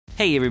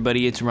Hey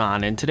everybody, it's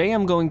Ron, and today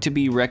I'm going to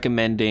be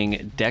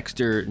recommending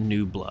Dexter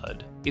New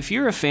Blood. If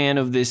you're a fan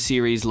of this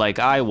series like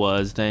I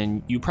was,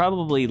 then you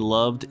probably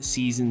loved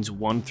seasons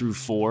 1 through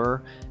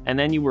 4, and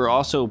then you were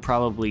also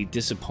probably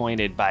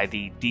disappointed by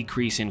the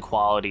decrease in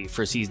quality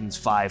for seasons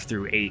 5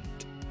 through 8.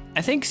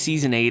 I think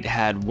season 8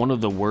 had one of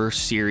the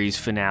worst series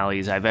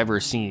finales I've ever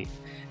seen,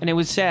 and it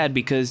was sad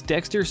because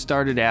Dexter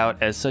started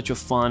out as such a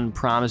fun,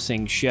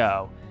 promising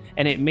show,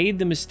 and it made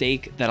the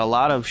mistake that a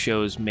lot of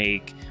shows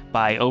make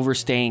by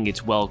overstaying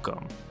its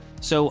welcome.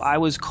 So I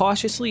was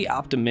cautiously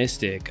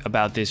optimistic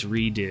about this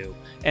redo,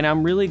 and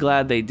I'm really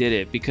glad they did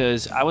it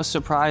because I was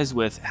surprised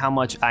with how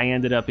much I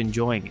ended up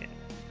enjoying it.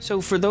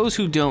 So for those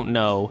who don't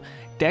know,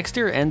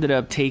 Dexter ended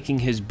up taking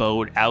his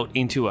boat out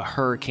into a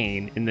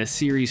hurricane in the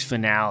series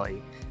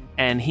finale,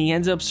 and he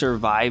ends up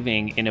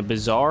surviving in a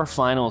bizarre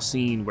final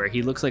scene where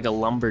he looks like a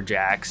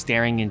lumberjack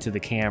staring into the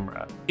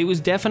camera. It was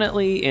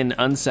definitely an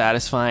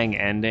unsatisfying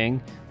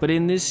ending, but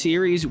in this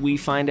series we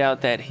find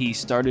out that he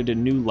started a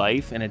new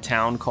life in a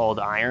town called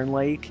Iron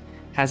Lake,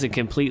 has a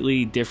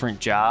completely different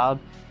job,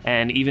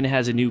 and even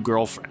has a new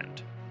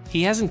girlfriend.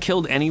 He hasn't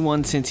killed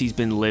anyone since he's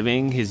been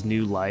living his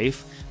new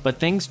life, but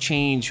things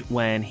change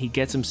when he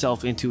gets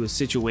himself into a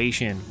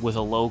situation with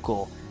a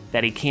local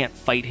that he can't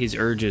fight his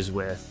urges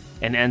with,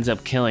 and ends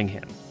up killing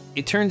him.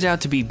 It turns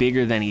out to be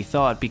bigger than he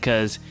thought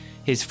because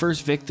his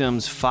first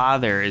victim's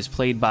father is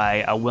played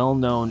by a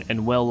well-known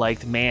and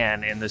well-liked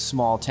man in the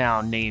small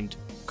town named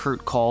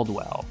Kurt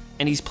Caldwell.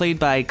 And he's played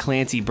by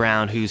Clancy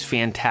Brown, who's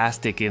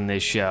fantastic in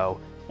this show,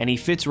 and he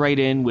fits right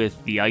in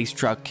with the Ice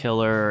Truck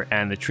Killer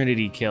and the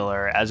Trinity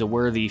Killer as a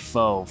worthy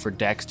foe for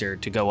Dexter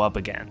to go up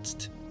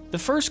against. The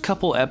first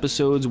couple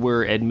episodes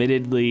were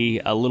admittedly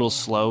a little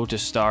slow to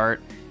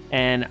start,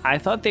 and I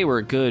thought they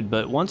were good,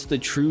 but once the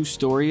true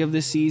story of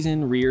the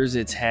season rears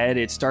its head,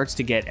 it starts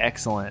to get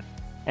excellent,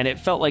 and it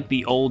felt like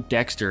the old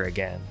Dexter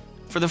again.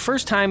 For the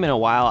first time in a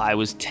while, I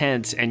was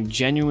tense and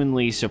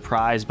genuinely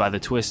surprised by the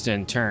twists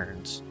and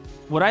turns.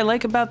 What I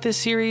like about this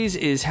series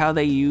is how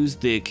they use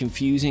the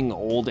confusing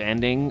old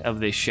ending of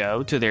this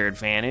show to their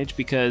advantage,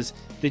 because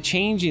the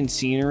change in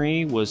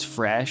scenery was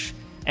fresh,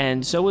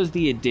 and so was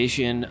the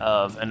addition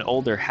of an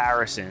older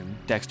Harrison,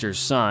 Dexter's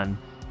son,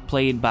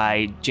 played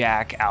by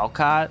Jack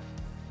Alcott.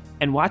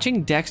 And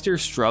watching Dexter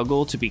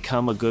struggle to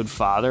become a good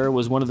father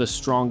was one of the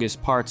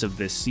strongest parts of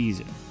this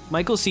season.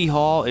 Michael C.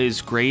 Hall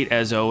is great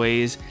as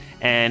always,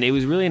 and it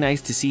was really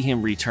nice to see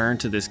him return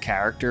to this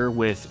character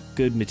with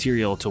good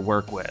material to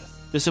work with.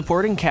 The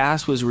supporting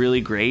cast was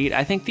really great.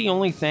 I think the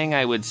only thing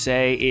I would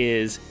say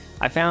is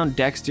I found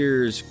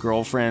Dexter's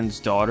girlfriend's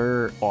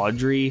daughter,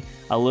 Audrey,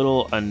 a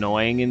little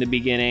annoying in the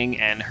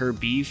beginning, and her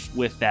beef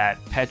with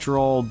that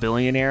petrol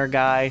billionaire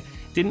guy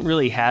didn't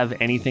really have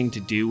anything to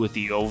do with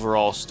the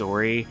overall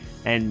story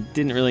and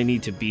didn't really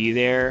need to be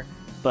there,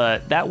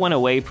 but that went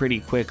away pretty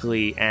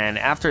quickly, and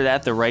after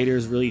that the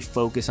writers really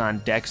focus on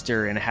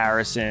Dexter and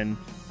Harrison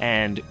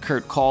and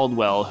Kurt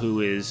Caldwell,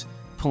 who is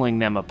pulling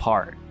them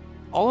apart.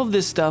 All of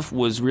this stuff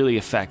was really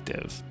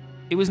effective.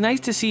 It was nice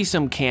to see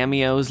some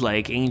cameos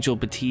like Angel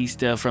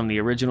Batista from the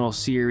original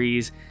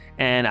series,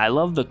 and I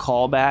love the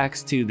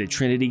callbacks to the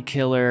Trinity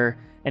Killer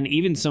and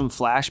even some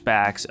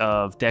flashbacks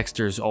of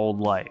Dexter's old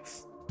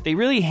life. They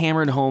really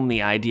hammered home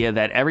the idea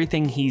that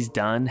everything he's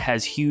done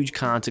has huge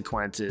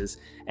consequences,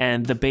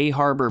 and the Bay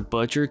Harbor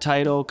Butcher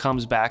title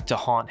comes back to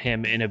haunt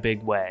him in a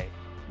big way.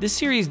 This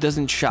series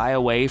doesn't shy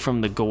away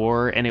from the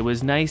gore, and it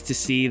was nice to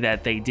see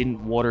that they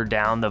didn't water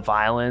down the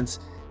violence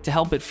to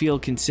help it feel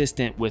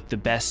consistent with the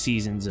best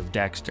seasons of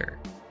Dexter.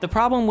 The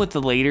problem with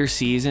the later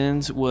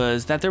seasons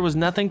was that there was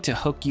nothing to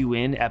hook you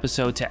in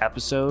episode to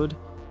episode.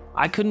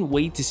 I couldn't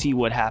wait to see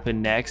what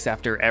happened next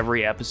after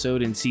every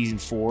episode in season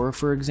 4,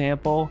 for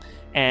example,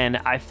 and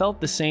I felt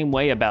the same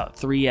way about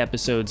 3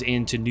 episodes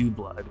into New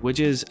Blood,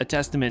 which is a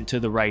testament to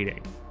the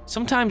writing.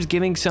 Sometimes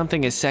giving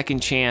something a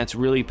second chance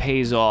really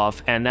pays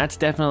off, and that's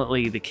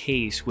definitely the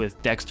case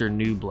with Dexter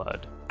New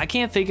Blood. I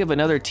can't think of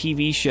another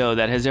TV show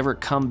that has ever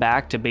come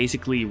back to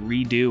basically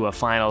redo a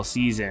final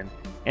season,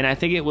 and I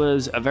think it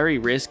was a very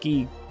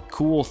risky,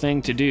 cool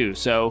thing to do,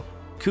 so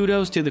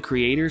kudos to the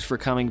creators for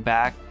coming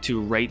back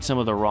to right some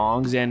of the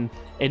wrongs and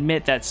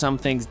admit that some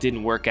things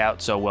didn't work out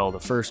so well the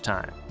first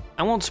time.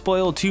 I won't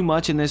spoil too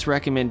much in this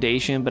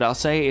recommendation, but I'll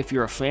say if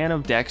you're a fan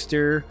of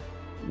Dexter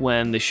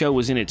when the show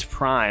was in its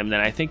prime, then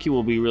I think you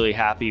will be really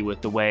happy with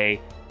the way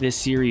this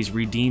series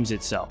redeems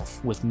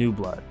itself with New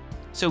Blood.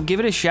 So give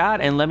it a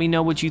shot and let me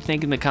know what you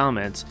think in the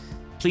comments.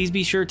 Please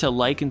be sure to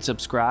like and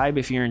subscribe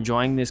if you're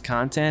enjoying this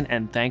content,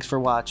 and thanks for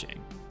watching.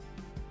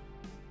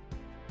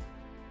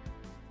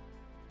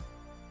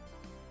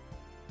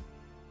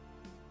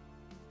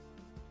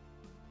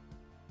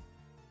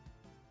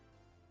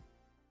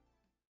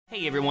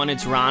 Hey everyone,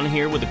 it's Ron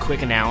here with a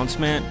quick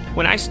announcement.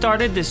 When I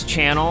started this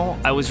channel,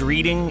 I was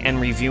reading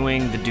and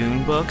reviewing the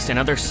Dune books and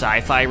other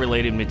sci-fi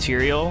related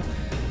material,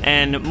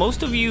 and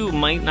most of you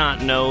might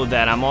not know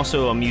that I'm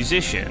also a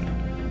musician.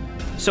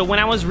 So when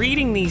I was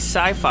reading these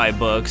sci-fi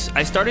books,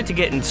 I started to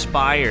get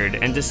inspired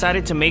and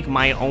decided to make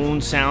my own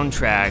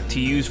soundtrack to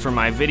use for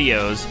my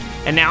videos,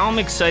 and now I'm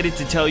excited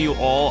to tell you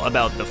all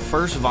about the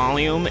first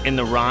volume in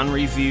the Ron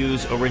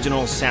Reviews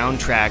original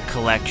soundtrack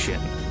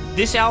collection.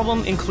 This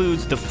album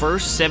includes the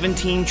first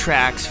 17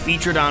 tracks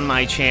featured on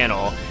my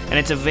channel, and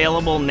it's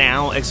available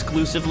now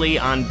exclusively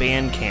on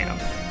Bandcamp.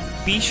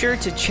 Be sure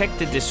to check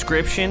the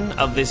description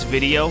of this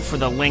video for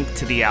the link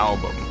to the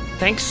album.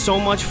 Thanks so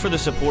much for the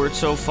support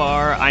so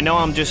far. I know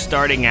I'm just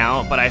starting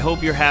out, but I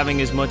hope you're having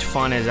as much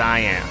fun as I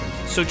am.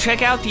 So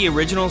check out the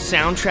original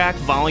soundtrack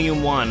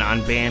Volume 1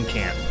 on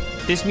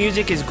Bandcamp. This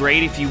music is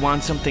great if you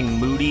want something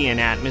moody and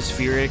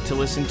atmospheric to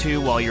listen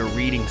to while you're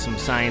reading some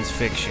science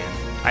fiction.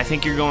 I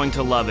think you're going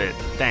to love it.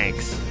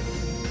 Thanks.